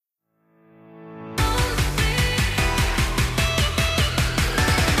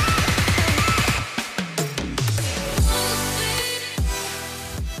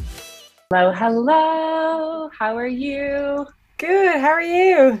Hello, hello. How are you? Good. How are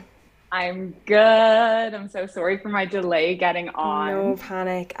you? I'm good. I'm so sorry for my delay getting No on.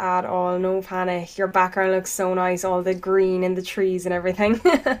 panic at all. No panic. Your background looks so nice, all the green in the trees and everything.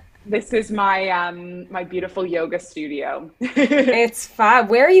 This is my beautiful yoga studio. It's fab.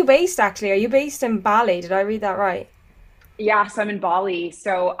 Where are you based actually? Are you based in Bali? Did I read that right? Yes, I'm in Bali.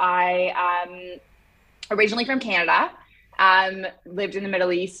 So I originally from Canada. Lived in the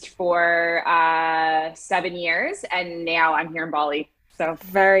Middle East for 7 years, and now I'm here in Bali. So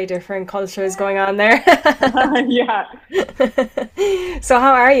Very different cultures going on there. yeah. So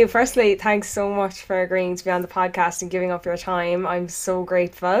how are you? Firstly, thanks so much for agreeing to be on the podcast and giving up your time. I'm so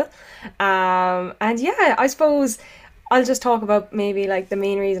grateful. And yeah, I suppose I'll just talk about maybe like the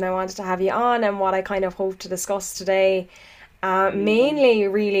main reason I wanted to have you on and what I kind of hope to discuss today. Amazing. Mainly,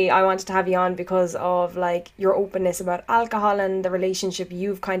 really, I wanted to have you on because of like your openness about alcohol and the relationship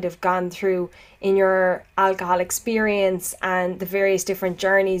you've kind of gone through in your alcohol experience and the various different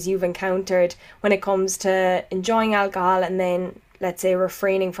journeys you've encountered when it comes to enjoying alcohol and then, let's say,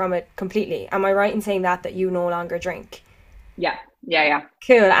 refraining from it completely. Am I right in saying that you no longer drink? Yeah. Yeah, yeah.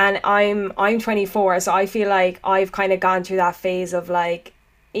 Cool. And I'm 24, so I feel like I've kind of gone through that phase of like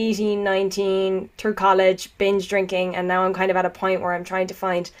 18, 19 through college, binge drinking, and now I'm kind of at a point where I'm trying to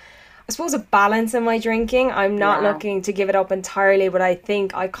find, I suppose, a balance in my drinking. I'm not Yeah. looking to give it up entirely, but I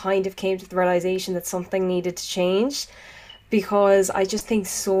think I kind of came to the realization that something needed to change because I just think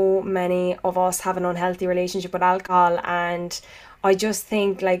so many of us have an unhealthy relationship with alcohol, and I just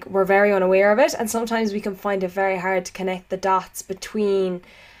think like we're very unaware of it, and sometimes we can find it very hard to connect the dots between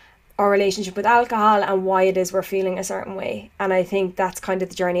our relationship with alcohol and why it is we're feeling a certain way. And I think that's kind of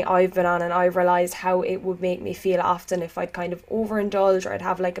the journey I've been on, and I've realized how it would make me feel often if I'd kind of overindulge or I'd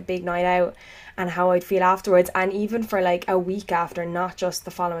have like a big night out, and how I'd feel afterwards, and even for like a week after, not just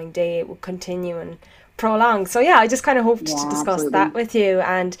the following day, it would continue and prolong. So yeah, I just kind of hoped to Yeah, discuss that absolutely. with you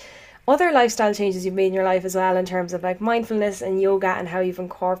and other lifestyle changes you've made in your life as well, in terms of like mindfulness and yoga and how you've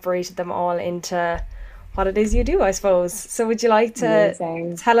incorporated them all into what it is you do, I suppose. So would you like to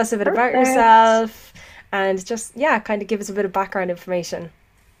Amazing. tell us a bit about Perfect. yourself and just, yeah, kind of give us a bit of background information?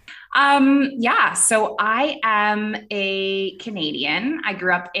 Yeah, so I am a Canadian. I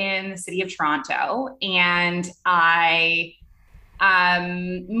grew up in the city of Toronto, and I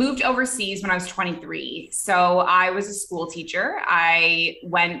moved overseas when I was 23. So I was a school teacher. I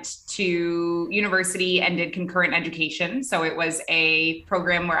went to university and did concurrent education. So it was a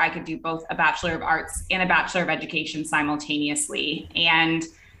program where I could do both a Bachelor of Arts and a Bachelor of Education simultaneously. And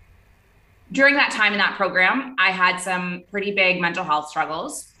during that time in that program, I had some pretty big mental health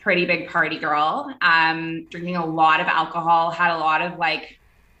struggles, pretty big party girl, drinking a lot of alcohol, had a lot of like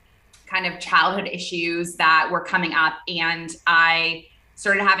kind of childhood issues that were coming up. And I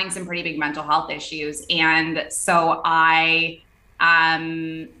started having some pretty big mental health issues. And so I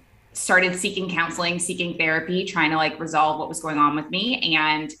started seeking counseling, seeking therapy, trying to like resolve what was going on with me.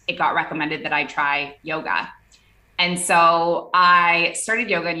 And it got recommended that I try yoga. And so I started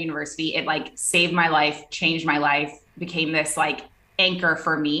yoga in university. It like saved my life, changed my life, became this like anchor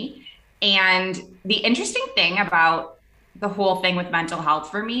for me. And the interesting thing about the whole thing with mental health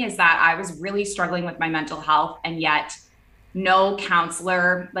for me is that I was really struggling with my mental health, and yet no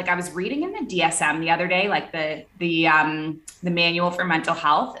counselor. Like I was reading in the DSM the other day, like the manual for mental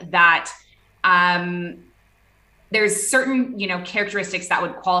health, that um there's certain, characteristics that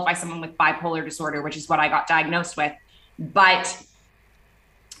would qualify someone with bipolar disorder, which is what I got diagnosed with. But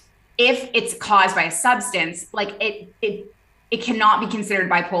if it's caused by a substance, like it cannot be considered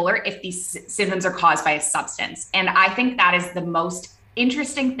bipolar if these symptoms are caused by a substance. And I think that is the most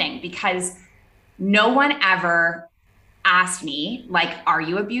interesting thing, because no one ever asked me, like, are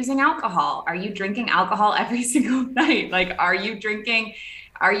you abusing alcohol? Are you drinking alcohol every single night? Like, are you drinking,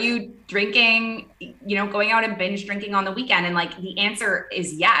 going out and binge drinking on the weekend? And like the answer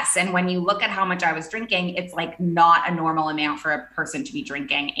is yes. And when you look at how much I was drinking, it's like not a normal amount for a person to be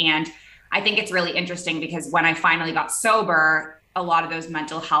drinking. And I think it's really interesting because when I finally got sober, a lot of those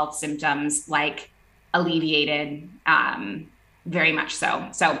mental health symptoms like alleviated, very much so.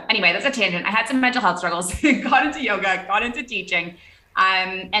 So anyway, that's a tangent. I had some mental health struggles, got into yoga, got into teaching.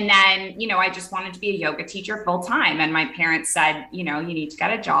 And then, I just wanted to be a yoga teacher full time. And my parents said, you need to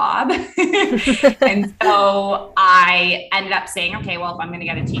get a job. And so I ended up saying, okay, well, if I'm going to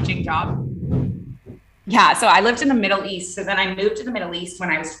get a teaching job. Yeah. So I lived in the Middle East. So then I moved to the Middle East when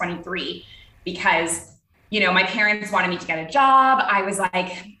I was 23 because my parents wanted me to get a job. I was like,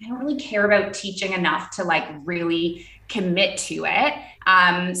 I don't really care about teaching enough to like really commit to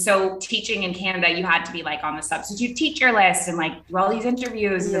it. So teaching in Canada, you had to be like on the substitute teacher list and like do all these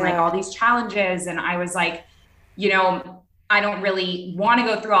interviews and like Yeah. all these challenges. And I was like, I don't really want to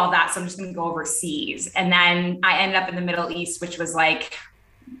go through all that. So I'm just going to go overseas. And then I ended up in the Middle East, which was like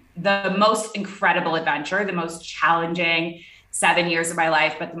the most incredible adventure, the most challenging 7 years of my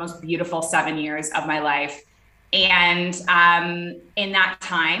life, but the most beautiful 7 years of my life. And in that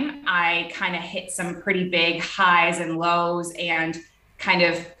time, I kind of hit some pretty big highs and lows and kind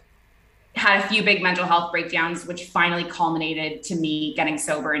of had a few big mental health breakdowns, which finally culminated to me getting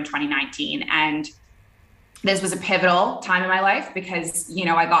sober in 2019. And this was a pivotal time in my life because,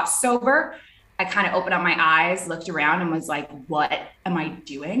 I got sober. I kind of opened up my eyes, looked around, and was like, what am I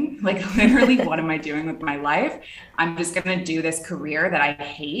doing? Like, literally, what am I doing with my life? I'm just going to do this career that I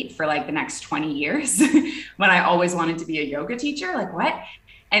hate for like the next 20 years when I always wanted to be a yoga teacher. Like, what?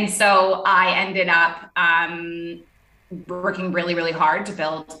 And so I ended up working really, really hard to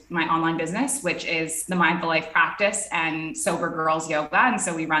build my online business, which is the Mindful Life Practice and Sober Girls Yoga. And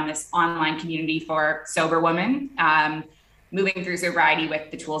so we run this online community for sober women, moving through sobriety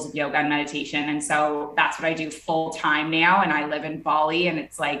with the tools of yoga and meditation. And so that's what I do full time now. And I live in Bali, and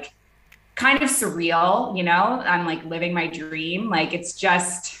it's like kind of surreal, I'm like living my dream. Like it's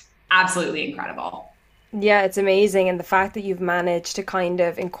just absolutely incredible. Yeah, it's amazing. And the fact that you've managed to kind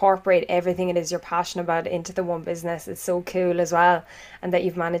of incorporate everything it is you're passionate about into the one business is so cool as well. And that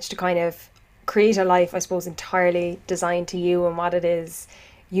you've managed to kind of create a life, I suppose, entirely designed to you and what it is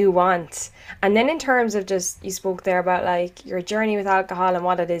you want. And then in terms of just, you spoke there about like your journey with alcohol and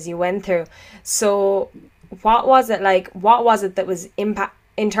what it is you went through. So what was it like? What was it that was impact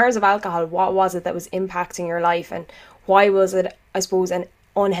in terms of alcohol? What was it that was impacting your life? And why was it, I suppose, an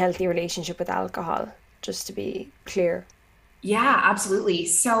unhealthy relationship with alcohol? Just to be clear. Yeah, absolutely.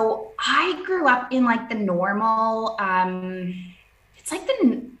 So I grew up in like the normal, it's like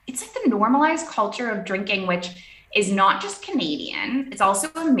the normalized culture of drinking, which is not just Canadian. It's also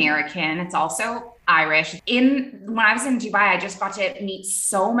American. It's also Irish. When I was in Dubai, I just got to meet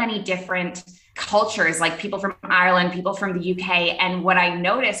so many different cultures, like people from Ireland, people from the UK. And what I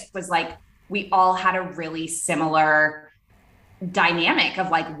noticed was like we all had a really similar dynamic of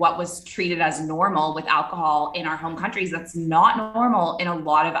like what was treated as normal with alcohol in our home countries that's not normal in a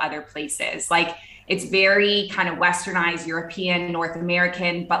lot of other places. Like it's very kind of westernized, European, North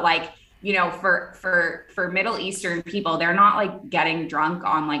American, but like for Middle Eastern people, they're not like getting drunk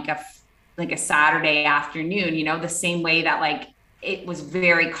on like a Saturday afternoon, the same way that like it was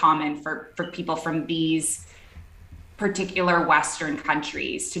very common for people from these particular Western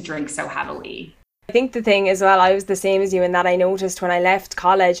countries to drink so heavily. I think the thing as well, I was the same as you in that I noticed when I left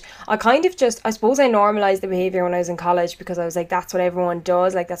college, I kind of just, I suppose I normalized the behavior when I was in college because I was like, that's what everyone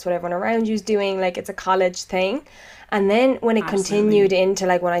does, like that's what everyone around you's doing, like it's a college thing. And then when it continued Absolutely. into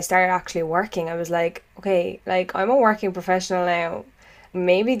like when I started actually working, I was like, okay, like I'm a working professional now.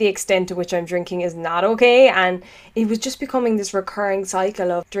 Maybe the extent to which I'm drinking is not okay. And it was just becoming this recurring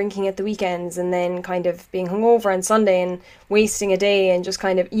cycle of drinking at the weekends and then kind of being hungover on Sunday and wasting a day and just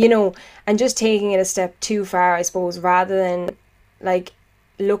kind of, and just taking it a step too far, I suppose, rather than like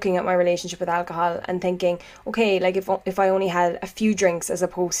looking at my relationship with alcohol and thinking, okay, like if I only had a few drinks as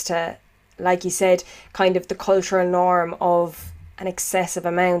opposed to, like you said, kind of the cultural norm of an excessive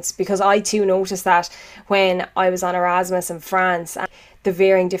amounts, because I too noticed that when I was on Erasmus in France, the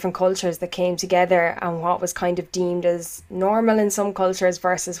varying different cultures that came together and what was kind of deemed as normal in some cultures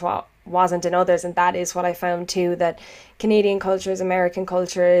versus what wasn't in others. And that is what I found too, that Canadian cultures, American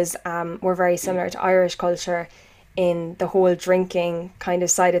cultures were very similar to Irish culture in the whole drinking kind of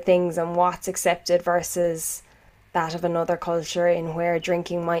side of things and what's accepted versus that of another culture in where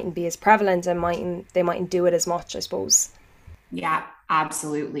drinking mightn't be as prevalent and they mightn't do it as much, I suppose. Yeah,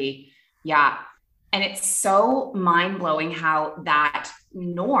 absolutely. Yeah. And it's so mind blowing how that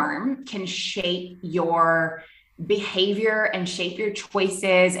norm can shape your behavior and shape your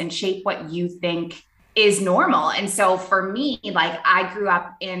choices and shape what you think is normal. And so for me, like I grew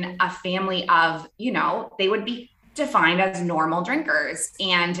up in a family of, they would be defined as normal drinkers.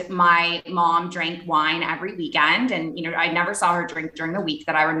 And my mom drank wine every weekend. And, I never saw her drink during the week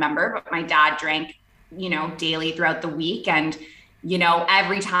that I remember, but my dad drank, daily throughout the week. And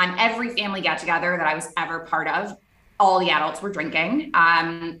every family get together that I was ever part of, all the adults were drinking.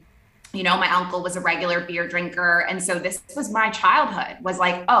 My uncle was a regular beer drinker. And so this was my childhood, was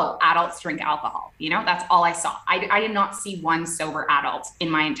like, oh, adults drink alcohol. That's all I saw. I did not see one sober adult in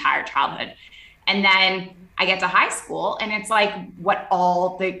my entire childhood. And then I get to high school and it's like what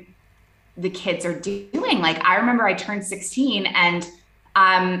all the the kids are doing. Like, I remember I turned 16 and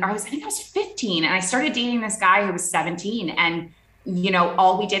I think I was 15 and I started dating this guy who was 17, and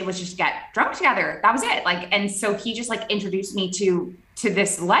all we did was just get drunk together. That was it. Like, and so he just like introduced me to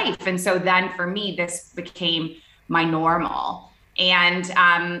this life. And so then for me, this became my normal. And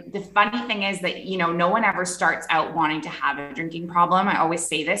the funny thing is that, no one ever starts out wanting to have a drinking problem. I always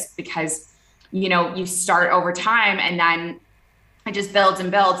say this because, you start over time and then it just builds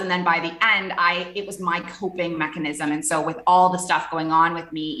and builds. And then by the end, it was my coping mechanism. And so with all the stuff going on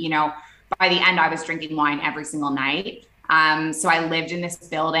with me, by the end, I was drinking wine every single night. So I lived in this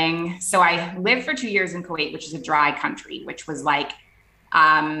building. So I lived for 2 years in Kuwait, which is a dry country, which was like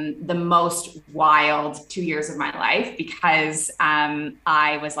the most wild 2 years of my life because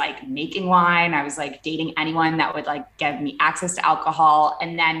I was like making wine. I was like dating anyone that would like give me access to alcohol.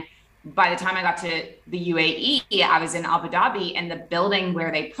 And then by the time I got to the UAE, I was in Abu Dhabi, and the building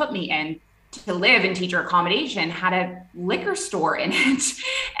where they put me in to live in teacher accommodation had a liquor store in it.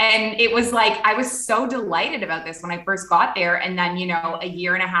 And it was like, I was so delighted about this when I first got there. And then, a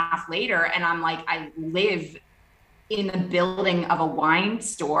year and a half later, and I'm like, I live in the building of a wine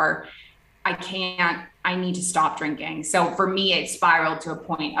store. I need to stop drinking. So for me, it spiraled to a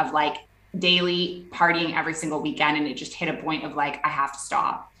point of like daily partying every single weekend. And it just hit a point of like, I have to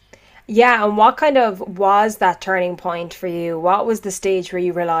stop. Yeah, and what kind of was that turning point for you? What was the stage where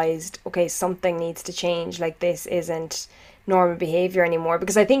you realized, okay, something needs to change, like this isn't normal behavior anymore?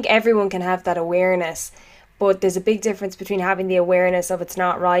 Because I think everyone can have that awareness, but there's a big difference between having the awareness of it's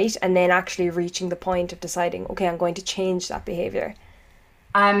not right and then actually reaching the point of deciding, okay, I'm going to change that behavior.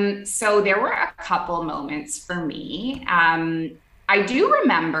 So there were a couple moments for me. I do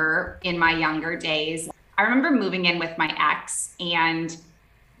remember in my younger days, I remember moving in with my ex and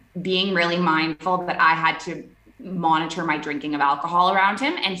being really mindful that I had to monitor my drinking of alcohol around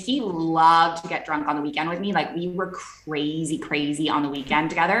him. And he loved to get drunk on the weekend with me. Like, we were crazy on the weekend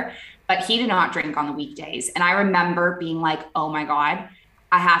together, but he did not drink on the weekdays. And I remember being like, oh my God,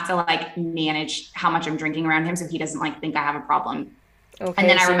 I have to like manage how much I'm drinking around him so he doesn't like think I have a problem. Okay, And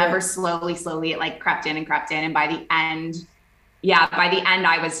then I so remember slowly it like crept in. And by the end,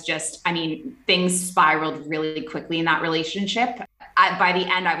 I was just, things spiraled really quickly in that relationship. By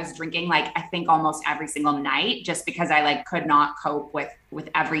the end, I was drinking like, I think almost every single night, just because I like could not cope with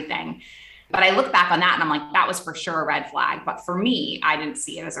everything. But I look back on that and I'm like, that was for sure a red flag. But for me, I didn't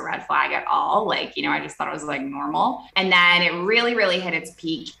see it as a red flag at all. Like, I just thought it was like normal. And then it really hit its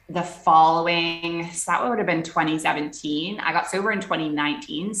peak the following, so that would have been 2017. I got sober in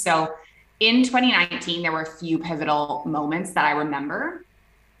 2019. So in 2019, there were a few pivotal moments that I remember.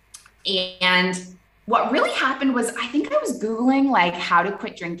 And what really happened was, I think I was Googling like how to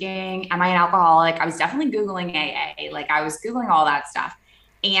quit drinking. Am I an alcoholic? I was definitely Googling AA. Like, I was Googling all that stuff.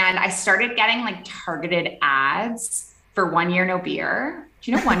 And I started getting like targeted ads for 1 Year No Beer.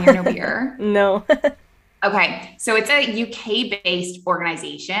 Do you know 1 Year No Beer? no. Okay. So it's a UK based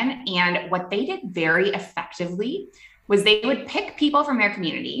organization. And what they did very effectively was they would pick people from their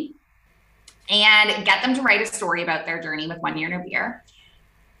community and get them to write a story about their journey with 1 Year No Beer.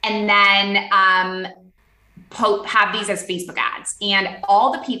 And then have these as Facebook ads. And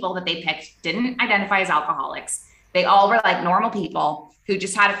all the people that they picked didn't identify as alcoholics. They all were like normal people who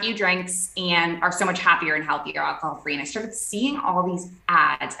just had a few drinks and are so much happier and healthier, alcohol free. And I started seeing all these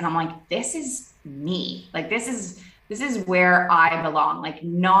ads and I'm like, this is me. Like, this is where I belong. Like,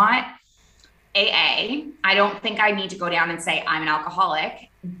 not AA. I don't think I need to go down and say I'm an alcoholic,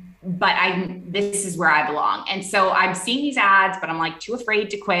 but this is where I belong. And so I'm seeing these ads, but I'm like too afraid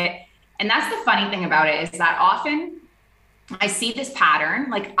to quit. And that's the funny thing about it, is that often I see this pattern.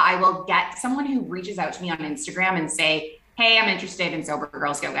 Like, I will get someone who reaches out to me on Instagram and say, hey, I'm interested in Sober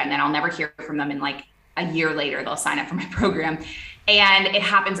Girls Yoga. And then I'll never hear from them. And like a year later, they'll sign up for my program. And it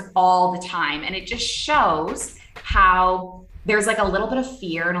happens all the time. And it just shows how there's like a little bit of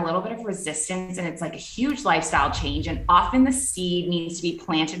fear and a little bit of resistance. And it's like a huge lifestyle change. And often the seed needs to be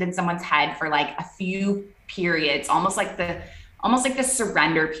planted in someone's head for like a few periods, almost like the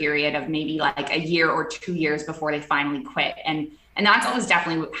surrender period of maybe like a year or 2 years before they finally quit. And that's what was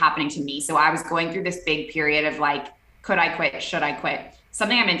definitely happening to me. So I was going through this big period of like, could I quit? Should I quit?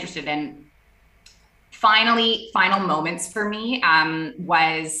 Something I'm interested in. Final moments for me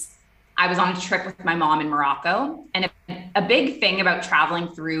was I was on a trip with my mom in Morocco. And a big thing about traveling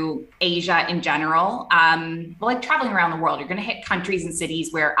through Asia in general, like traveling around the world, you're going to hit countries and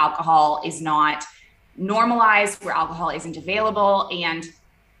cities where alcohol is not normalized, where alcohol isn't available. And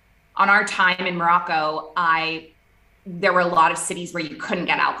on our time in Morocco, there were a lot of cities where you couldn't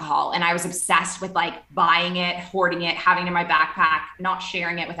get alcohol. And I was obsessed with like buying it, hoarding it, having it in my backpack, not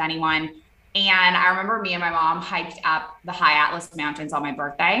sharing it with anyone. And I remember me and my mom hiked up the high Atlas Mountains on my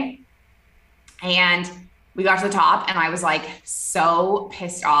birthday. And we got to the top, and I was like so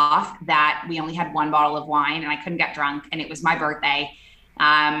pissed off that we only had one bottle of wine and I couldn't get drunk. And it was my birthday,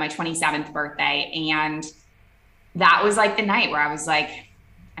 my 27th birthday. And that was like the night where I was like,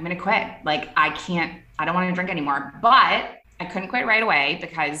 I'm going to quit. Like, I don't want to drink anymore. But I couldn't quit right away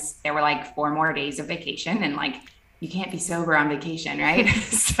because there were like 4 more days of vacation, and like, you can't be sober on vacation, right?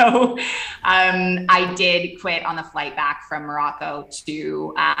 So I did quit on the flight back from Morocco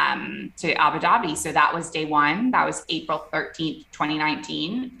to Abu Dhabi. So that was day one. That was April 13th,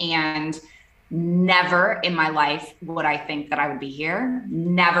 2019. And never in my life would I think that I would be here.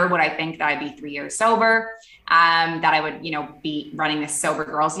 Never would I think that I'd be 3 years sober, that I would, be running this sober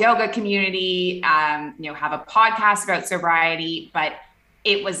girls yoga community, have a podcast about sobriety. But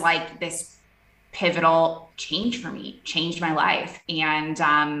it was like this pivotal change for me, changed my life. And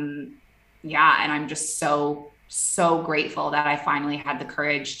yeah, and I'm just so grateful that I finally had the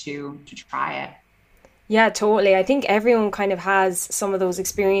courage to try it. Yeah, totally. I think everyone kind of has some of those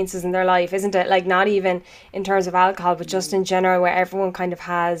experiences in their life, isn't it? Like, not even in terms of alcohol, but just in general, where everyone kind of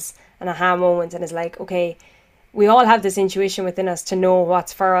has an aha moment and is like, okay, we all have this intuition within us to know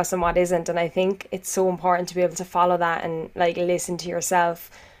what's for us and what isn't. And I think it's so important to be able to follow that and like listen to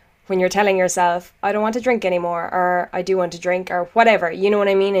yourself when you're telling yourself, I don't want to drink anymore, or I do want to drink, or whatever, you know what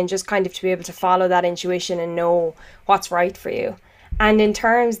I mean? And just kind of to be able to follow that intuition and know what's right for you. And in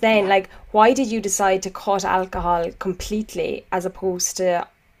terms then, Yeah. like, why did you decide to cut alcohol completely as opposed to,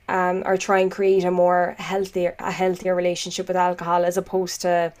 or try and create a healthier relationship with alcohol as opposed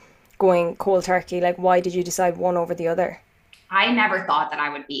to going cold turkey? Like, why did you decide one over the other? I never thought that I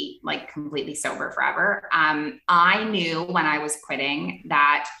would be like completely sober forever. I knew when I was quitting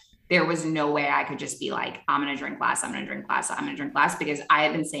that there was no way I could just be like, I'm going to drink less, I'm going to drink less, I'm going to drink less, because I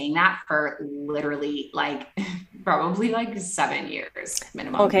had been saying that for literally like probably like 7 years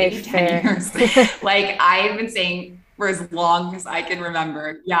minimum, Okay, maybe 10 fair. years. Like, I have been saying for as long as I can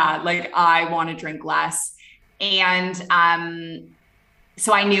remember, yeah, like I want to drink less. And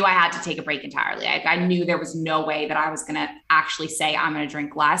so I knew I had to take a break entirely. I knew there was no way that I was going to actually say I'm going to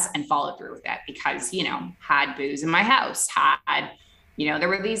drink less and follow through with it, because, had booze in my house, there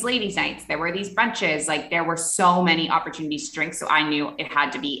were these ladies' nights, there were these brunches, like there were so many opportunities to drink. So I knew it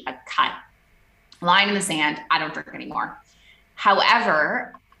had to be a cut line in the sand. I don't drink anymore.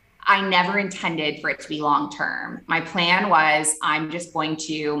 However, I never intended for it to be long term. My plan was, I'm just going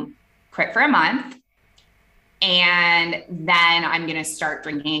to quit for a month, and then I'm going to start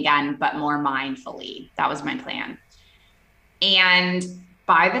drinking again, but more mindfully. That was my plan. And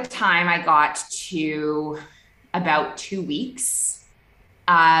by the time I got to about 2 weeks,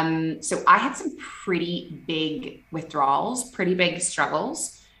 so I had some pretty big withdrawals, pretty big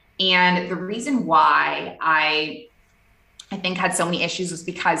struggles. And the reason why I think had so many issues was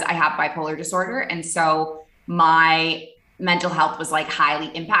because I have bipolar disorder. And so my mental health was like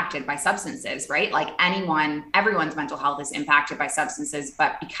highly impacted by substances, right? Like everyone's mental health is impacted by substances.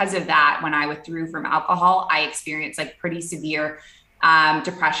 But because of that, when I withdrew from alcohol, I experienced like pretty severe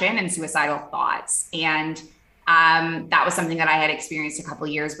depression and suicidal thoughts. And that was something that I had experienced a couple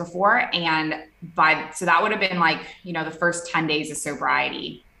of years before. And so that would have been like, the first 10 days of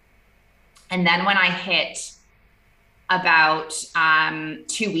sobriety. And then when I hit about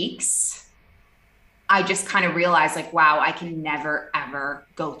 2 weeks, I just kind of realized like, wow, I can never, ever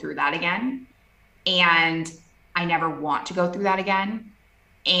go through that again. And I never want to go through that again.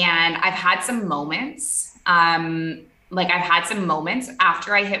 And I've had some moments,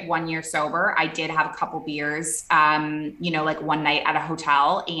 after I hit 1 year sober. I did have a couple beers, like one night at a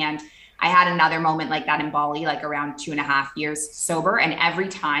hotel. And I had another moment like that in Bali, like around 2.5 years sober. And every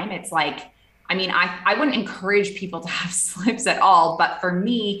time it's like, I wouldn't encourage people to have slips at all. But for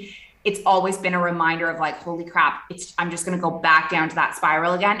me, it's always been a reminder of like, holy crap, I'm just going to go back down to that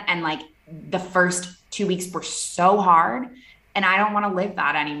spiral again. And like the first 2 weeks were so hard, and I don't want to live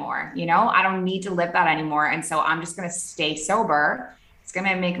that anymore. I don't need to live that anymore. And so I'm just going to stay sober. It's going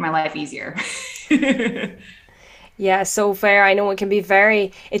to make my life easier. Yeah, so fair. I know it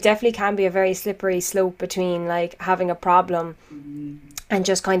definitely can be a very slippery slope between like having a problem and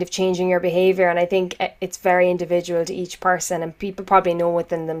just kind of changing your behavior. And I think it's very individual to each person, and people probably know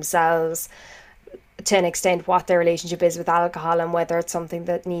within themselves to an extent what their relationship is with alcohol and whether it's something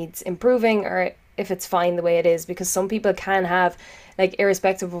that needs improving or if it's fine the way it is. Because some people can have, like,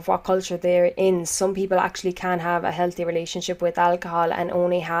 irrespective of what culture they're in, some people actually can have a healthy relationship with alcohol and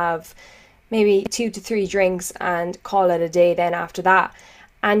only have maybe 2 to 3 drinks and call it a day then after that.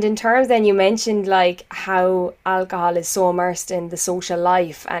 And in terms, then you mentioned like how alcohol is so immersed in the social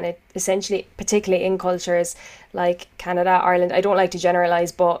life, and it essentially, particularly in cultures like Canada, Ireland. I don't like to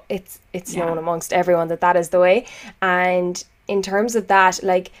generalize, but it's known Yeah. amongst everyone that that is the way. And in terms of that,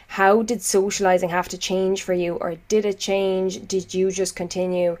 like, how did socializing have to change for you, or did it change? Did you just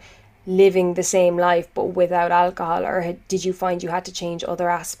continue living the same life but without alcohol, or did you find you had to change other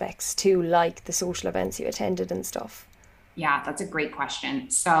aspects too, like the social events you attended and stuff? Yeah, that's a great question.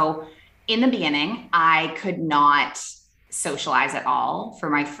 So, in the beginning, I could not socialize at all for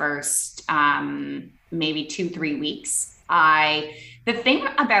my first maybe 2, 3 weeks. The thing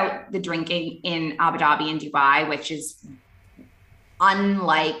about the drinking in Abu Dhabi and Dubai, which is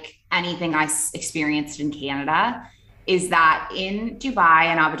unlike anything I experienced in Canada, is that in Dubai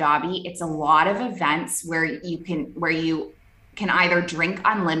and Abu Dhabi, it's a lot of events where you can either drink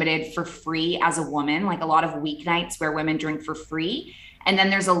unlimited for free as a woman, like a lot of weeknights where women drink for free. And then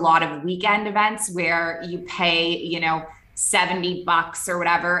there's a lot of weekend events where you pay, $70 or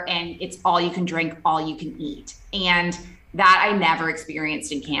whatever, and it's all you can drink, all you can eat. And that I never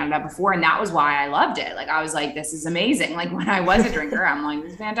experienced in Canada before. And that was why I loved it. Like, I was like, this is amazing. Like, when I was a drinker, I'm like,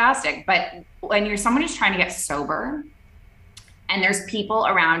 this is fantastic. But when you're someone who's trying to get sober and there's people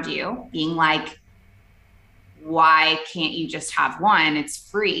around you being like, why can't you just have one? It's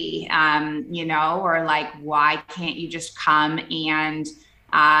free, or like, why can't you just come and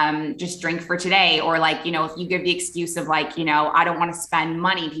just drink for today? Or like, if you give the excuse of like, I don't want to spend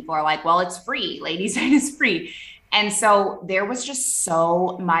money, people are like, well, it's free. Ladies' night is free. And so there was just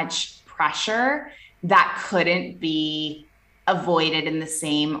so much pressure that couldn't be avoided in the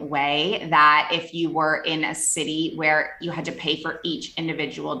same way that if you were in a city where you had to pay for each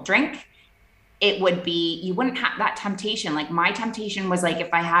individual drink, it would be, you wouldn't have that temptation. Like, my temptation was like,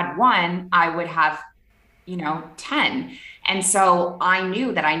 if I had one, I would have, 10. And so I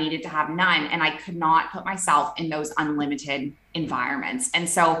knew that I needed to have none, and I could not put myself in those unlimited environments. And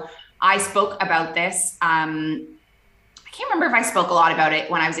so I spoke about this. I can't remember if I spoke a lot about it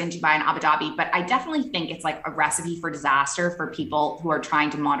when I was in Dubai and Abu Dhabi, but I definitely think it's like a recipe for disaster for people who are trying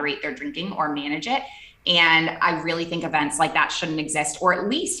to moderate their drinking or manage it. And I really think events like that shouldn't exist, or at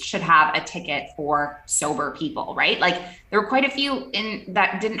least should have a ticket for sober people, right? Like, there were quite a few in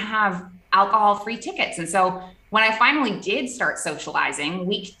that didn't have alcohol-free tickets. And so when I finally did start socializing,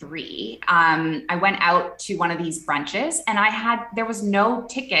 week 3, I went out to one of these brunches, and there was no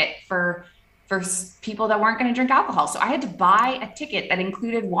ticket for people that weren't going to drink alcohol. So I had to buy a ticket that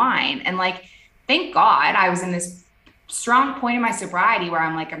included wine. And like, thank God I was in this strong point in my sobriety where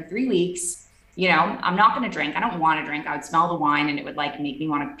I'm like, I'm 3 weeks, I'm not going to drink. I don't want to drink. I would smell the wine and it would like make me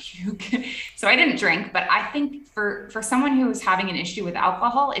want to puke. So I didn't drink. But I think for someone who's having an issue with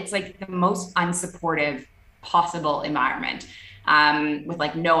alcohol, it's like the most unsupportive possible environment, with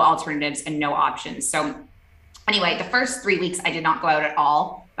like no alternatives and no options. So anyway, the first 3 weeks, I did not go out at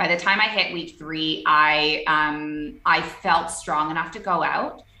all. By the time I hit week 3, I felt strong enough to go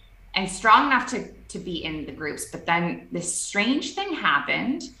out and strong enough to be in the groups. But then this strange thing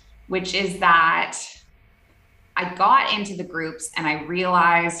happened, which is that I got into the groups and I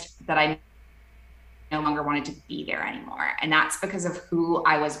realized that I no longer wanted to be there anymore. And that's because of who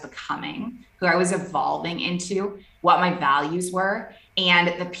I was becoming, who I was evolving into, what my values were.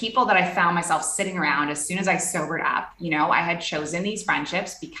 And the people that I found myself sitting around as soon as I sobered up, I had chosen these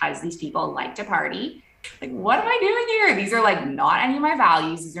friendships because these people like to party. Like, what am I doing here? These are like not any of my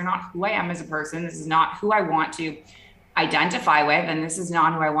values. These are not who I am as a person. This is not who I want to identify with. And this is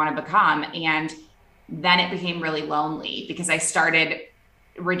not who I want to become. And then it became really lonely because I started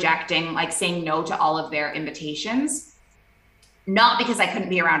rejecting, like saying no to all of their invitations, not because I couldn't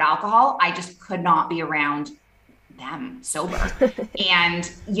be around alcohol. I just could not be around them sober. And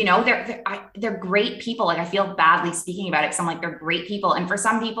they're great people. Like, I feel badly speaking about it because I'm like, they're great people. And for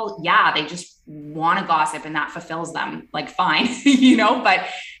some people, yeah, they just want to gossip and that fulfills them, like, fine. But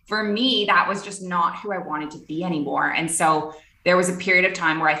for me, that was just not who I wanted to be anymore. And so there was a period of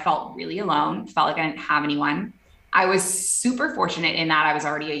time where I felt really alone, felt like I didn't have anyone. I was super fortunate in that I was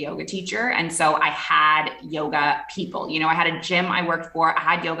already a yoga teacher. And so I had yoga people, I had a gym I worked for, I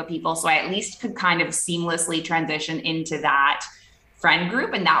had yoga people. So I at least could kind of seamlessly transition into that friend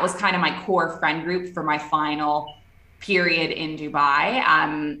group. And that was kind of my core friend group for my final period in Dubai.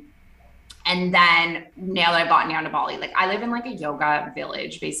 And then now that I've gotten down to Bali, like, I live in like a yoga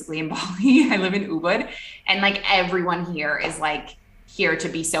village, basically, in Bali. I live in Ubud, and like everyone here is like here to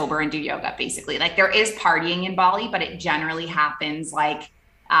be sober and do yoga, basically. Like, there is partying in Bali, but it generally happens like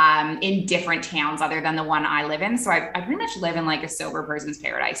in different towns other than the one I live in. So I pretty much live in like a sober person's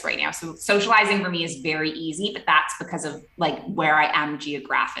paradise right now. So socializing for me is very easy, but that's because of like where I am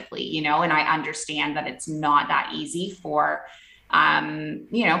geographically, you know, and I understand that it's not that easy for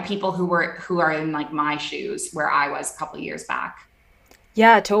you know, people who are in like my shoes where I was a couple of years back.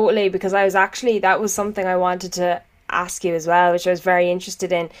 Yeah, totally. Because I was actually, that was something I wanted to ask you as well, which I was very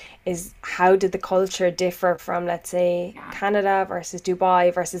interested in, is how did the culture differ from, let's say, Yeah. Canada versus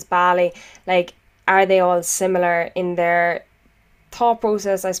Dubai versus Bali? Like, are they all similar in their thought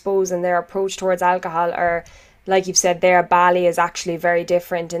process, I suppose, and their approach towards alcohol? Or, like you've said there, Bali is actually very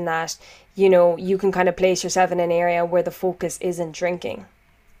different in that, you know, you can kind of place yourself in an area where the focus isn't drinking.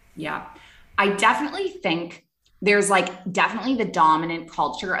 Yeah. I definitely think there's like definitely the dominant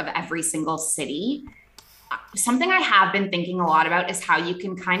culture of every single city. Something I have been thinking a lot about is how you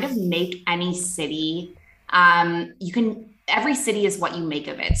can kind of make any city, you can, every city is what you make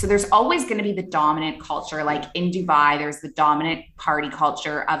of it. So there's always going to be the dominant culture. Like in Dubai, there's the dominant party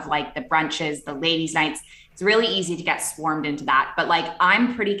culture of like the brunches, the ladies' nights. It's really easy to get swarmed into that. But like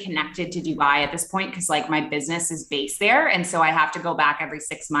I'm pretty connected to Dubai at this point because like my business is based there. And so I have to go back every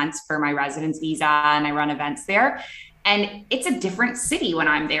 6 months for my residence visa and I run events there. And it's a different city when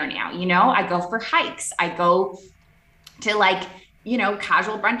I'm there now. You know, I go for hikes, I go to like, you know,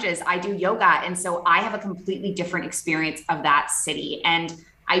 casual brunches, I do yoga. And so I have a completely different experience of that city. And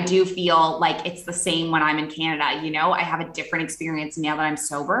I do feel like it's the same when I'm in Canada. You know, I have a different experience now that I'm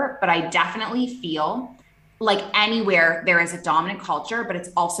sober, but I definitely feel like anywhere there is a dominant culture, but it's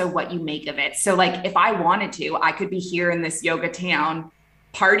also what you make of it. So, like, if I wanted to, I could be here in this yoga town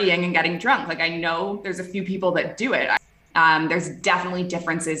partying and getting drunk. Like, I know there's a few people that do it. There's definitely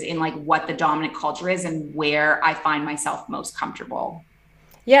differences in like what the dominant culture is and where I find myself most comfortable.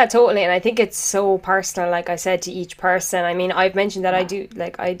 Yeah, totally. And I think it's so personal, like I said, to each person. I mean, I've mentioned that I Yeah. do,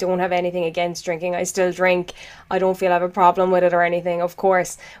 like, I don't have anything against drinking. I still drink. I don't feel I have a problem with it or anything, of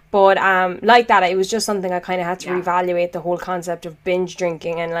course. But like that, it was just something I kind of had to Yeah. reevaluate the whole concept of binge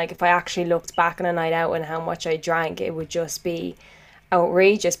drinking. And like, if I actually looked back on a night out and how much I drank, it would just be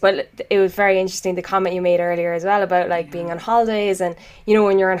outrageous. But it was very interesting the comment you made earlier as well about like being Yeah. on holidays, and you know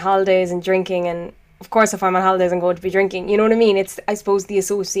when you're on holidays and drinking, and of course if I'm on holidays I'm going to be drinking, you know what I mean? It's, I suppose, the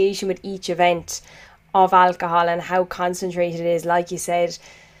association with each event of alcohol and how concentrated it is, like you said,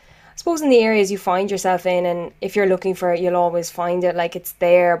 I suppose in the areas you find yourself in, and if you're looking for it you'll always find it, like it's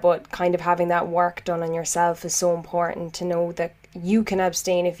there. But kind of having that work done on yourself is so important, to know that you can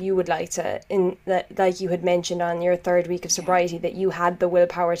abstain if you would like to, in that, like you had mentioned on your third week of Yeah. sobriety, that you had the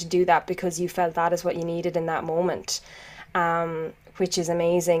willpower to do that because you felt that is what you needed in that moment, which is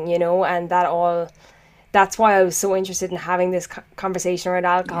amazing, you know. And that all, that's why I was so interested in having this conversation around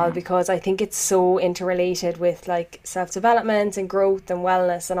alcohol, Yeah. because I think it's so interrelated with like self development and growth and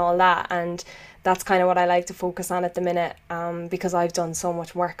wellness and all that. And that's kind of what I like to focus on at the minute, because I've done so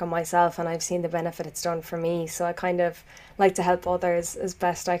much work on myself and I've seen the benefit it's done for me. So I kind of like to help others as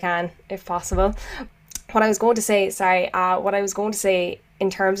best I can, if possible. What I was going to say, sorry, what I was going to say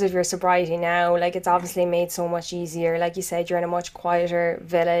in terms of your sobriety now, like it's obviously made so much easier. Like you said, you're in a much quieter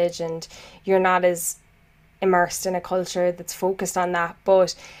village and you're not as immersed in a culture that's focused on that.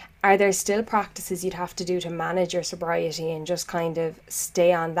 But are there still practices you'd have to do to manage your sobriety and just kind of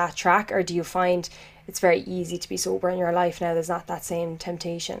stay on that track? Or do you find it's very easy to be sober in your life now? There's not that same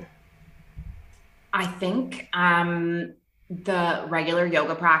temptation. I think the regular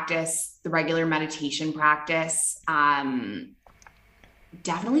yoga practice, the regular meditation practice,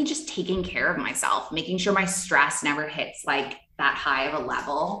 definitely just taking care of myself, making sure my stress never hits like that high of a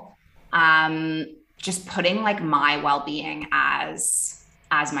level. Um, just putting like my well-being as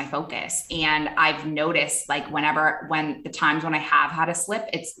my focus. And I've noticed like when the times when I have had a slip,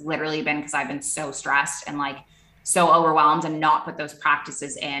 it's literally been because I've been so stressed and like so overwhelmed and not put those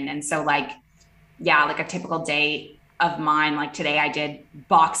practices in. And so like, yeah, like a typical day of mine, like today I did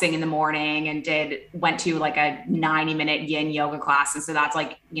boxing in the morning and went to like a 90-minute yin yoga class. And so that's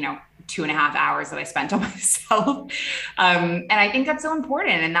like, you know, 2.5 hours that I spent on myself. And I think that's so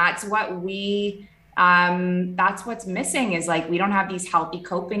important. And that's what's missing, is like we don't have these healthy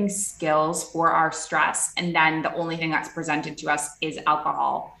coping skills for our stress. And then the only thing that's presented to us is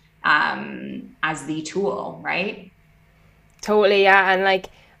alcohol as the tool, right? Totally, yeah. And like,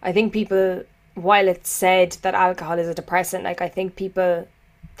 I think people, while it's said that alcohol is a depressant, like, I think people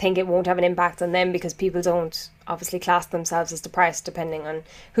think it won't have an impact on them because people don't obviously class themselves as depressed, depending on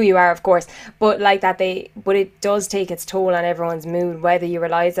who you are, of course. But like that, but it does take its toll on everyone's mood, whether you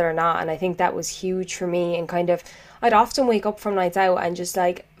realize it or not. And I think that was huge for me. And kind of, I'd often wake up from nights out and just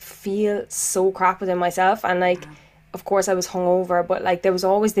like feel so crap within myself. And like, Yeah. of course I was hungover, but like there was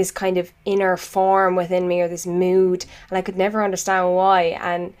always this kind of inner form within me, or this mood, and I could never understand why.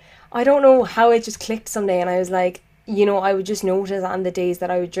 And I don't know how it just clicked someday, and I was like, I would just notice on the days that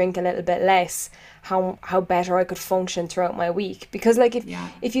I would drink a little bit less, how better I could function throughout my week. Because like Yeah.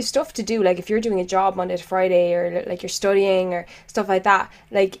 if you've stuff to do, like if you're doing a job Monday to Friday, or like you're studying or stuff like that,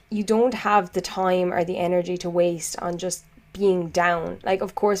 like you don't have the time or the energy to waste on just being down. Like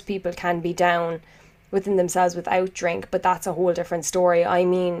of course people can be down within themselves without drink, but that's a whole different story. I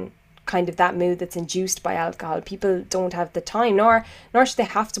mean, kind of that mood that's induced by alcohol. People don't have the time, nor should they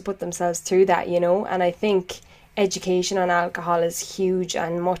have to put themselves through that, And I think education on alcohol is huge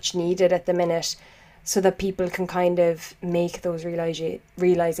and much needed at the minute, so that people can kind of make those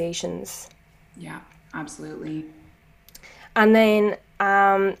realizations. Yeah, absolutely. And then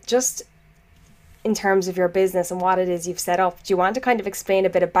just in terms of your business and what it is you've set up, do you want to kind of explain a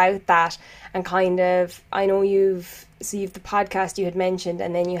bit about that? And kind of, I know you've the podcast you had mentioned,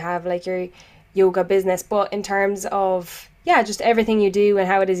 and then you have like your yoga business, but in terms of, yeah, just everything you do and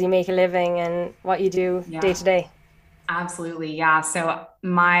how it is you make a living and what you do day Yeah, to day. absolutely. Yeah. So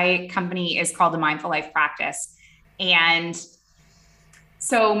my company is called the Mindful Life Practice. And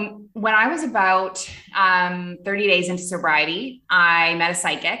so when I was about 30 days into sobriety, I met a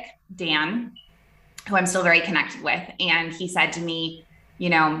psychic, Dan, who I'm still very connected with. And he said to me,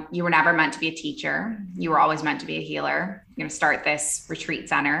 you were never meant to be a teacher. You were always meant to be a healer. You're going to start this retreat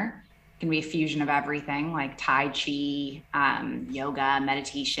center. It can be a fusion of everything like Tai Chi, yoga,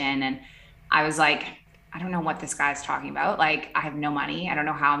 meditation. And I was like, I don't know what this guy's talking about. Like, I have no money. I don't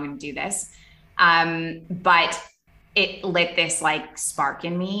know how I'm going to do this. But it lit this like spark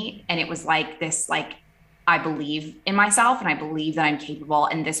in me. And it was like this, like, I believe in myself and I believe that I'm capable.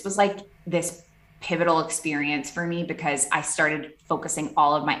 And this was like this pivotal experience for me, because I started focusing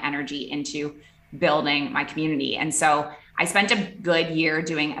all of my energy into building my community. And so I spent a good year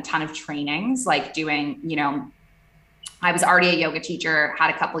doing a ton of trainings, like doing, I was already a yoga teacher, had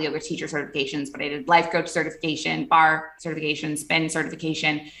a couple yoga teacher certifications, but I did life coach certification, bar certification, spin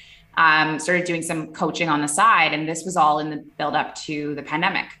certification, started doing some coaching on the side. And this was all in the build up to the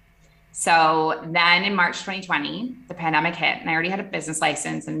pandemic. So then in March 2020, the pandemic hit, and I already had a business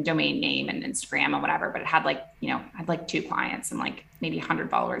license and domain name and Instagram and whatever, but it had like, I had like 2 clients and like maybe 100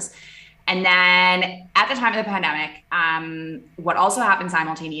 followers. And then at the time of the pandemic, what also happened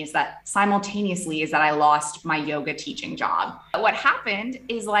simultaneously is that I lost my yoga teaching job. What happened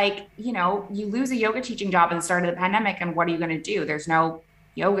is like, you lose a yoga teaching job at the start of the pandemic, and what are you going to do? There's no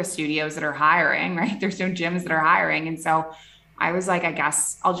yoga studios that are hiring, right? There's no gyms that are hiring. And so I was like, I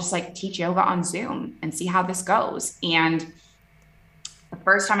guess I'll just like teach yoga on Zoom and see how this goes. And the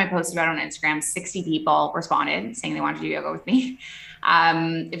first time I posted about it on Instagram, 60 people responded saying they wanted to do yoga with me.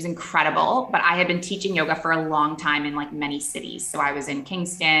 It was incredible, but I had been teaching yoga for a long time in like many cities. So I was in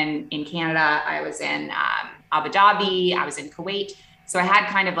Kingston, in Canada. I was in Abu Dhabi. I was in Kuwait. So I had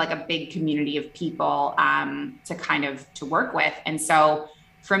kind of like a big community of people to work with. And so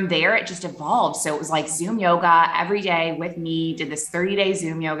from there, it just evolved. So it was like Zoom yoga every day with me, did this 30-day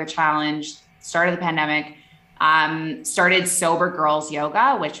Zoom yoga challenge, started the pandemic, started Sober Girls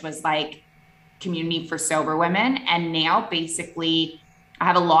Yoga, which was like community for sober women. And now basically I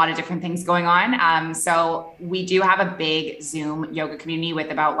have a lot of different things going on. So we do have a big Zoom yoga community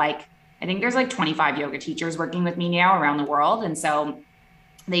with about like, I think there's like 25 yoga teachers working with me now around the world. And so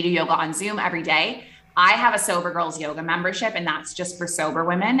they do yoga on Zoom every day. I have a Sober Girls Yoga membership, and that's just for sober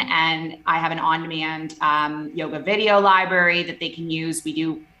women. And I have an on-demand yoga video library that they can use. We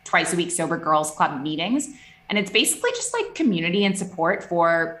do twice a week Sober Girls Club meetings. And it's basically just like community and support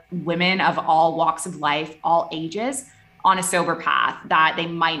for women of all walks of life, all ages, on a sober path that they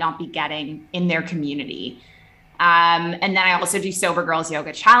might not be getting in their community. And then I also do Sober Girls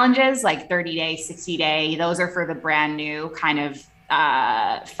Yoga challenges, like 30-day, 60-day. Those are for the brand new kind of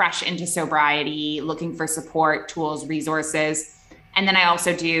fresh into sobriety, looking for support, tools, resources. And then I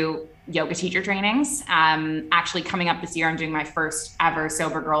also do yoga teacher trainings. Actually, coming up this year, I'm doing my first ever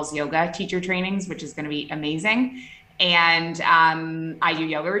Sober Girls Yoga teacher trainings, which is going to be amazing. And I do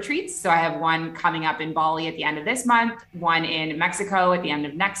yoga retreats. So I have one coming up in Bali at the end of this month, one in Mexico at the end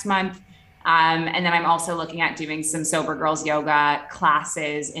of next month. And then I'm also looking at doing some Sober Girls Yoga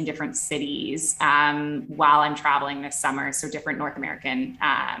classes in different cities while I'm traveling this summer. So different North American,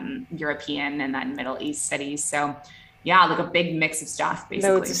 European, and then Middle East cities. So yeah, like a big mix of stuff, Loads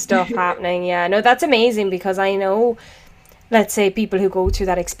basically. of stuff happening. Yeah, no, that's amazing, because I know, let's say, people who go through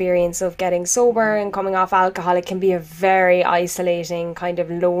that experience of getting sober and coming off alcohol, it can be a very isolating, kind of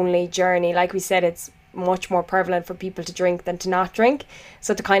lonely journey. Like we said, it's much more prevalent for people to drink than to not drink.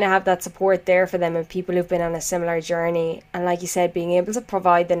 So to kind of have that support there for them and people who've been on a similar journey, and like you said, being able to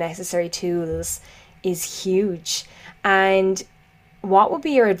provide the necessary tools is huge. And what would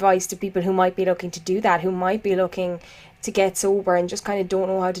be your advice to people who might be looking to do that, who might be looking to get sober and just kind of don't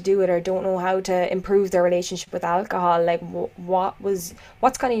know how to do it or don't know how to improve their relationship with alcohol? Like,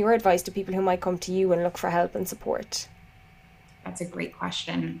 what's kind of your advice to people who might come to you and look for help and support? That's a great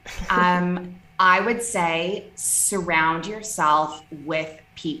question. I would say surround yourself with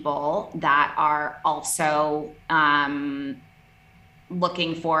people that are also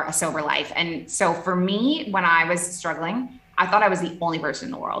looking for a sober life. And so for me, when I was struggling, I thought I was the only person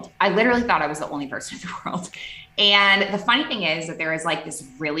in the world. I literally thought I was the only person in the world. And the funny thing is that there is like this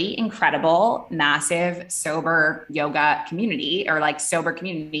really incredible, massive sober yoga community, or like sober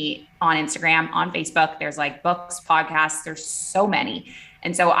community on Instagram, on Facebook. There's like books, podcasts, there's so many.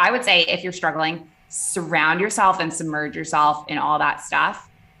 And so I would say if you're struggling, surround yourself and submerge yourself in all that stuff.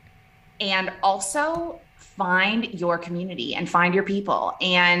 And also find your community and find your people.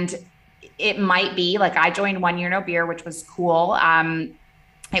 And it might be like, I joined 1 Year No Beer, which was cool.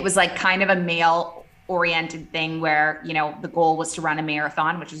 It was like kind of a male oriented thing where, you know, the goal was to run a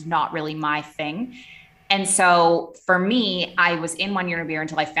marathon, which is not really my thing. And so for me, I was in 1 Year No Beer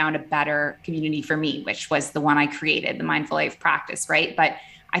until I found a better community for me, which was the one I created, the Mindful Life practice, right? But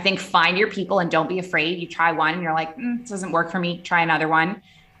I think find your people and don't be afraid. You try one and you're like, this doesn't work for me, try another one.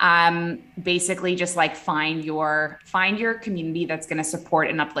 Basically just like find your community that's going to support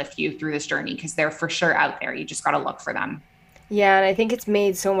and uplift you through this journey, because they're for sure out there. You just got to look for them. Yeah, and I think it's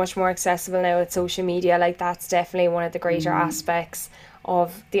made so much more accessible now with social media. Like, that's definitely one of the greater aspects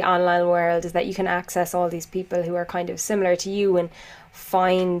of the online world, is that you can access all these people who are kind of similar to you and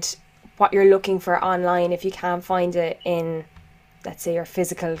find what you're looking for online if you can't find it in, let's say, your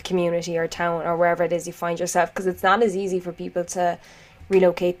physical community or town or wherever it is you find yourself, because it's not as easy for people to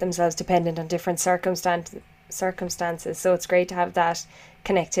relocate themselves dependent on different circumstances. So it's great to have that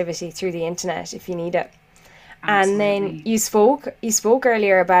connectivity through the internet if you need it. Absolutely. And then you spoke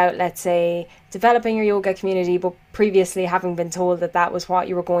earlier about, let's say, developing your yoga community, but previously having been told that that was what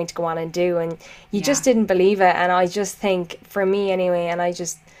you were going to go on and do, and you just didn't believe it. And I just think, for me anyway, and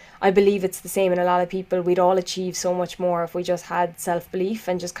I believe it's the same in a lot of people, we'd all achieve so much more if we just had self-belief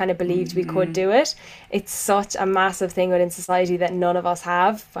and just kind of believed we could do it. It's such a massive thing within society that none of us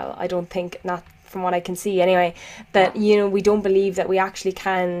have. Well, I don't think, not from what I can see anyway, that, you know, we don't believe that we actually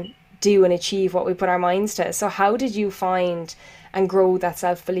can do and achieve what we put our minds to. So how did you find and grow that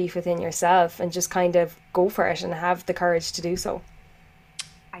self-belief within yourself and just kind of go for it and have the courage to do so?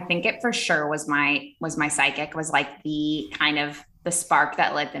 I think it for sure was my psychic, was like the kind of the spark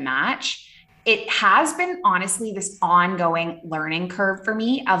that lit the match. It has been honestly this ongoing learning curve for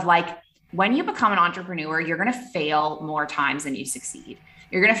me of like, when you become an entrepreneur, you're going to fail more times than you succeed.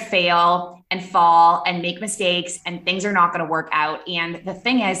 You're going to fail and fall and make mistakes, and things are not going to work out. And the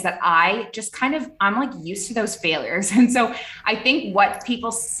thing is that I'm like used to those failures. And so I think what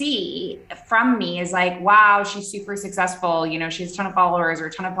people see from me is like, wow, she's super successful. You know, she has a ton of followers or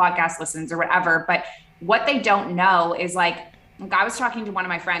a ton of podcast listens or whatever. But what they don't know is like, I was talking to one of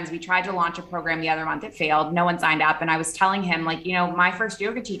my friends. We tried to launch a program the other month. It failed. No one signed up. And I was telling him, like, you know, my first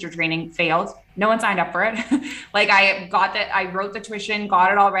yoga teacher training failed. No one signed up for it. Like, I wrote the tuition,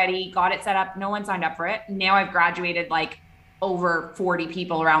 got it already, got it set up. No one signed up for it. Now I've graduated like over 40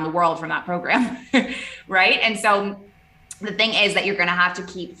 people around the world from that program. Right. And so the thing is that you're going to have to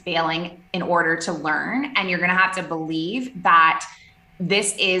keep failing in order to learn. And you're going to have to believe that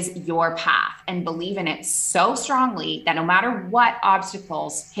this is your path and believe in it so strongly that no matter what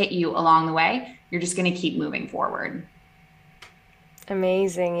obstacles hit you along the way, you're just going to keep moving forward.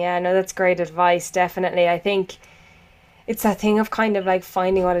 Amazing. Yeah, no, that's great advice. Definitely. I think it's that thing of kind of like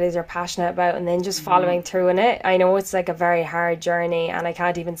finding what it is you're passionate about and then just following through in it. I know it's like a very hard journey, and I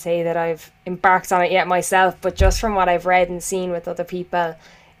can't even say that I've embarked on it yet myself, but just from what I've read and seen with other people,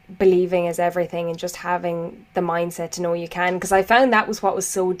 believing is everything and just having the mindset to know you can. Because I found that was what was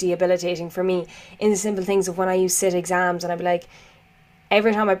so debilitating for me in the simple things of when I used to sit exams, and I'd be like,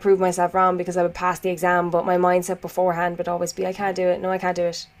 every time I proved myself wrong because I would pass the exam, but my mindset beforehand would always be, I can't do it. No, I can't do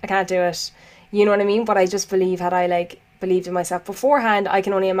it. I can't do it. You know what I mean? But I just believe, had I like believed in myself beforehand, I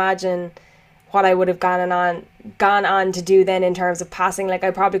can only imagine what I would have gone on to do then in terms of passing. Like,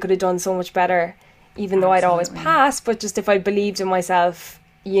 I probably could have done so much better, even though I'd always pass. But just if I believed in myself,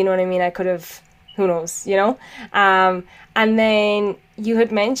 you know what I mean, I could have, who knows, you know? And then you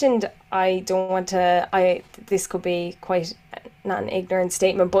had mentioned, this could be quite not an ignorant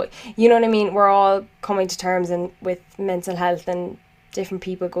statement, but you know what I mean, we're all coming to terms with mental health and different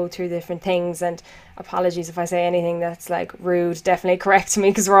people go through different things, and apologies if I say anything that's like rude, definitely correct me,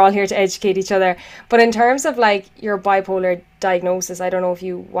 because we're all here to educate each other. But in terms of like your bipolar diagnosis, I don't know if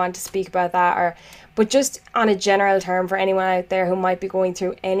you want to speak about that, or but just on a general term for anyone out there who might be going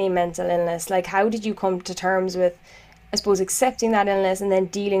through any mental illness, like how did you come to terms with, I suppose, accepting that illness and then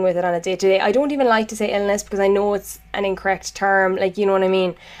dealing with it on a day to day? I don't even like to say illness because I know it's an incorrect term, like, you know what I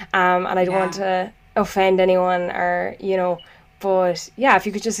mean? And I don't want Yeah. to offend anyone, or, but yeah, if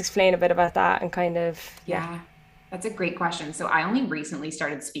you could just explain a bit about that and kind of, yeah. Yeah, that's a great question. So I only recently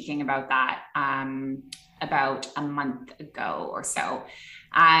started speaking about that about a month ago or so.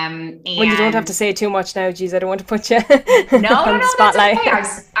 Well, you don't have And to say too much now, geez, I don't want to put you no, no, on the no, that's spotlight. okay.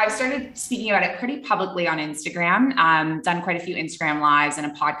 I've started speaking about it pretty publicly on Instagram. Done quite a few Instagram lives and a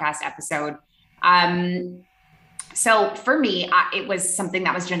podcast episode. Um, so for me, it was something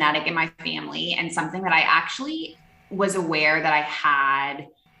that was genetic in my family, and something that I actually was aware that I had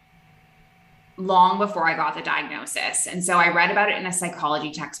long before I got the diagnosis. And so I read about it in a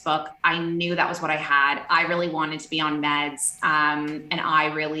psychology textbook. I knew that was what I had. I really wanted to be on meds, and I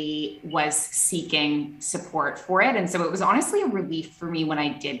really was seeking support for it. And so it was honestly a relief for me when I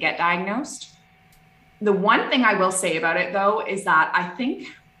did get diagnosed. The one thing I will say about it, though, is that I think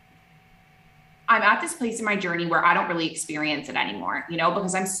I'm at this place in my journey where I don't really experience it anymore,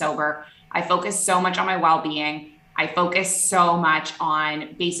 because I'm sober. I focus so much on my well-being. I focus so much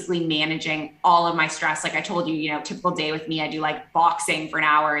on basically managing all of my stress. Like I told you, typical day with me, I do like boxing for an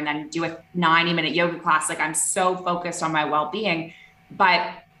hour and then do a 90-minute yoga class. Like I'm so focused on my well-being.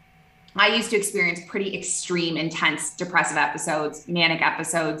 But I used to experience pretty extreme, intense depressive episodes, manic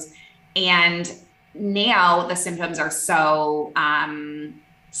episodes. And now the symptoms are so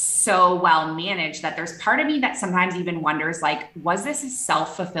well managed that there's part of me that sometimes even wonders, like, was this a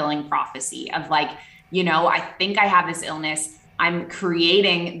self-fulfilling prophecy of like, I think I have this illness. I'm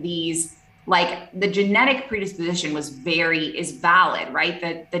creating these, like the genetic predisposition is valid, right?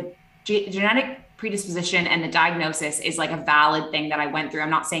 The genetic predisposition and the diagnosis is like a valid thing that I went through. I'm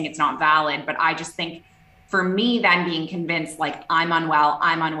not saying it's not valid, but I just think for me then being convinced like I'm unwell,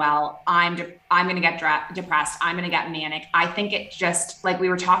 I'm going to get depressed, I'm going to get manic. I think it just, like we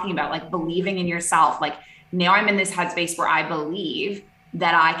were talking about, like believing in yourself. Like now I'm in this headspace where I believe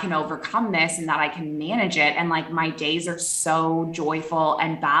that I can overcome this and that I can manage it. And like my days are so joyful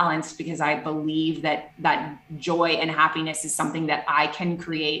and balanced because I believe that joy and happiness is something that I can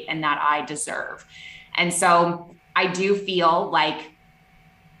create and that I deserve. And so I do feel like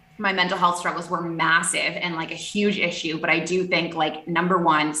my mental health struggles were massive and like a huge issue. But I do think, like, number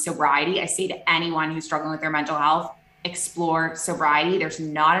one, sobriety. I say to anyone who's struggling with their mental health, explore sobriety. There's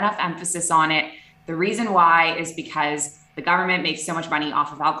not enough emphasis on it. The reason why is because the government makes so much money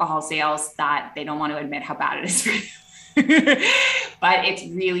off of alcohol sales that they don't want to admit how bad it is for you. But it's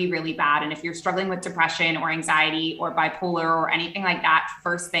really, really bad. And if you're struggling with depression or anxiety or bipolar or anything like that,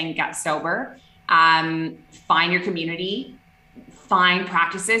 first thing, get sober. Find your community. Find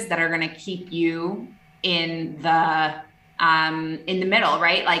practices that are going to keep you in the middle,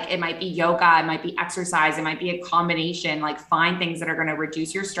 right? Like it might be yoga, it might be exercise, it might be a combination. Like find things that are going to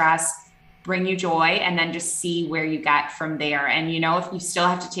reduce your stress, bring you joy, and then just see where you get from there. And, if you still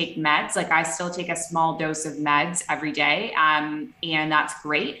have to take meds, like I still take a small dose of meds every day. And that's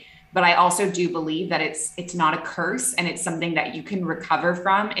great. But I also do believe that it's not a curse, and it's something that you can recover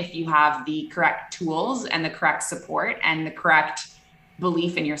from if you have the correct tools and the correct support and the correct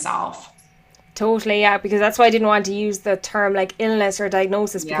belief in yourself. Totally, yeah, because that's why I didn't want to use the term like illness or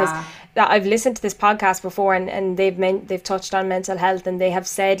diagnosis, because Yeah. that I've listened to this podcast before, and they've touched on mental health, and they have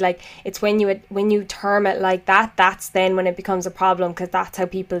said like it's when you term it like that, that's then when it becomes a problem, because that's how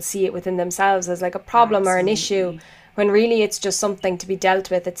people see it within themselves, as like a problem or an issue, Absolutely. when really it's just something to be dealt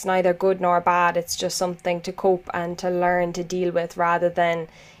with. It's neither good nor bad, it's just something to cope and to learn to deal with, rather than,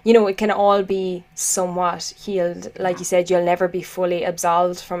 it can all be somewhat healed. Like Yeah. you said, you'll never be fully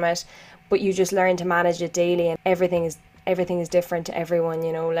absolved from it, but you just learn to manage it daily. And everything is different to everyone,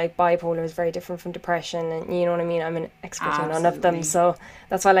 like bipolar is very different from depression, and you know what I mean. I'm an expert in none of them, Absolutely. so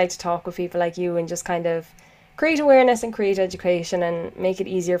that's why I like to talk with people like you and just kind of create awareness and create education and make it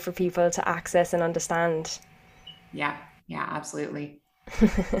easier for people to access and understand. Yeah. Yeah, absolutely.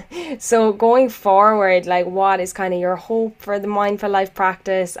 So going forward, like what is kind of your hope for the mindful life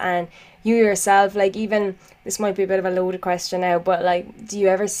practice, and you yourself, like, even this might be a bit of a loaded question now, but like, do you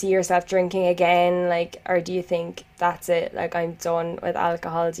ever see yourself drinking again? Like, or do you think that's it? Like, I'm done with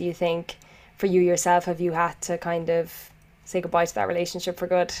alcohol. Do you think for you yourself, have you had to kind of say goodbye to that relationship for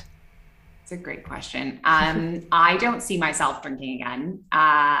good? It's a great question. I don't see myself drinking again.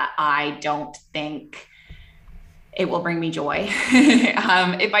 I don't think It will bring me joy.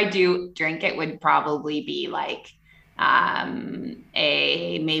 If I do drink, it would probably be like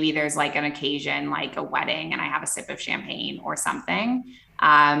a maybe there's like an occasion like a wedding and I have a sip of champagne or something. But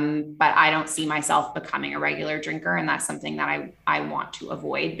I don't see myself becoming a regular drinker, and that's something that I want to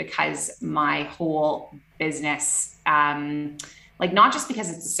avoid because my whole business, like not just because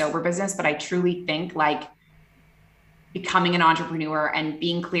it's a sober business, but I truly think like becoming an entrepreneur and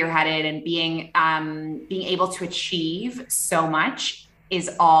being clear-headed and being able to achieve so much is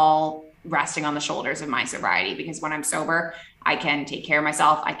all resting on the shoulders of my sobriety. Because when I'm sober, I can take care of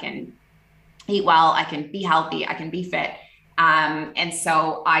myself, I can eat well, I can be healthy, I can be fit. And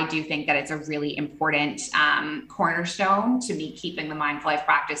so I do think that it's a really important cornerstone to me keeping the mindful life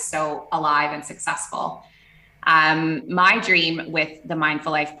practice so alive and successful. My dream with the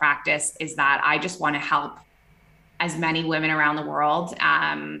mindful life practice is that I just want to help as many women around the world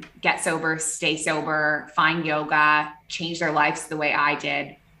get sober, stay sober, find yoga, change their lives the way I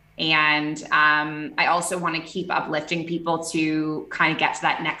did. And I also want to keep uplifting people to kind of get to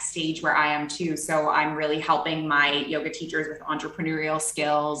that next stage where I am too. So I'm really helping my yoga teachers with entrepreneurial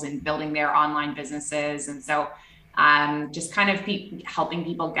skills and building their online businesses. And so just kind of helping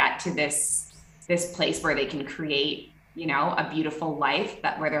people get to this place where they can create, a beautiful life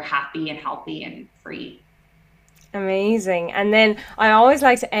where they're happy and healthy and free. Amazing. And then I always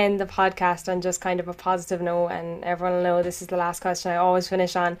like to end the podcast on just kind of a positive note, and everyone will know this is the last question I always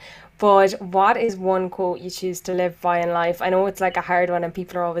finish on. But what is one quote you choose to live by in life? I know it's like a hard one, and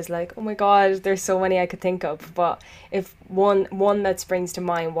people are always like, "Oh my God, there's so many I could think of." But if one that springs to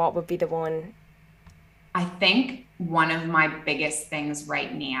mind, what would be the one? I think one of my biggest things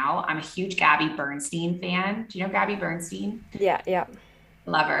right now, I'm a huge Gabby Bernstein fan. Do you know Gabby Bernstein? Yeah, yeah.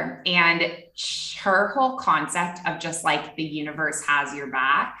 Love her. And her whole concept of just like the universe has your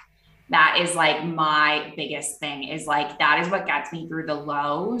back, that is like my biggest thing, is like that is what gets me through the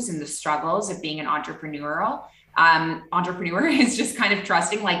lows and the struggles of being an entrepreneur is just kind of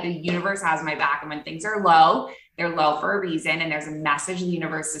trusting like the universe has my back. And when things are low, they're low for a reason. And there's a message the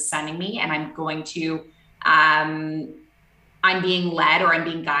universe is sending me, and I'm being led, or I'm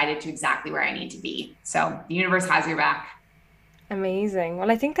being guided to exactly where I need to be. So the universe has your back. Amazing.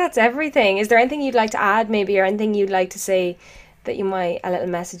 Well, I think that's everything. Is there anything you'd like to add, maybe, or anything you'd like to say that a little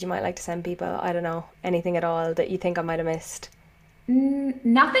message you might like to send people? I don't know, anything at all that you think I might have missed?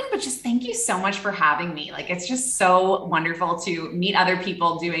 Nothing, but just thank you so much for having me. Like, it's just so wonderful to meet other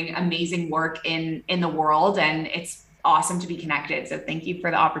people doing amazing work in the world, and it's awesome to be connected. So thank you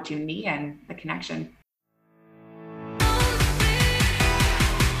for the opportunity and the connection.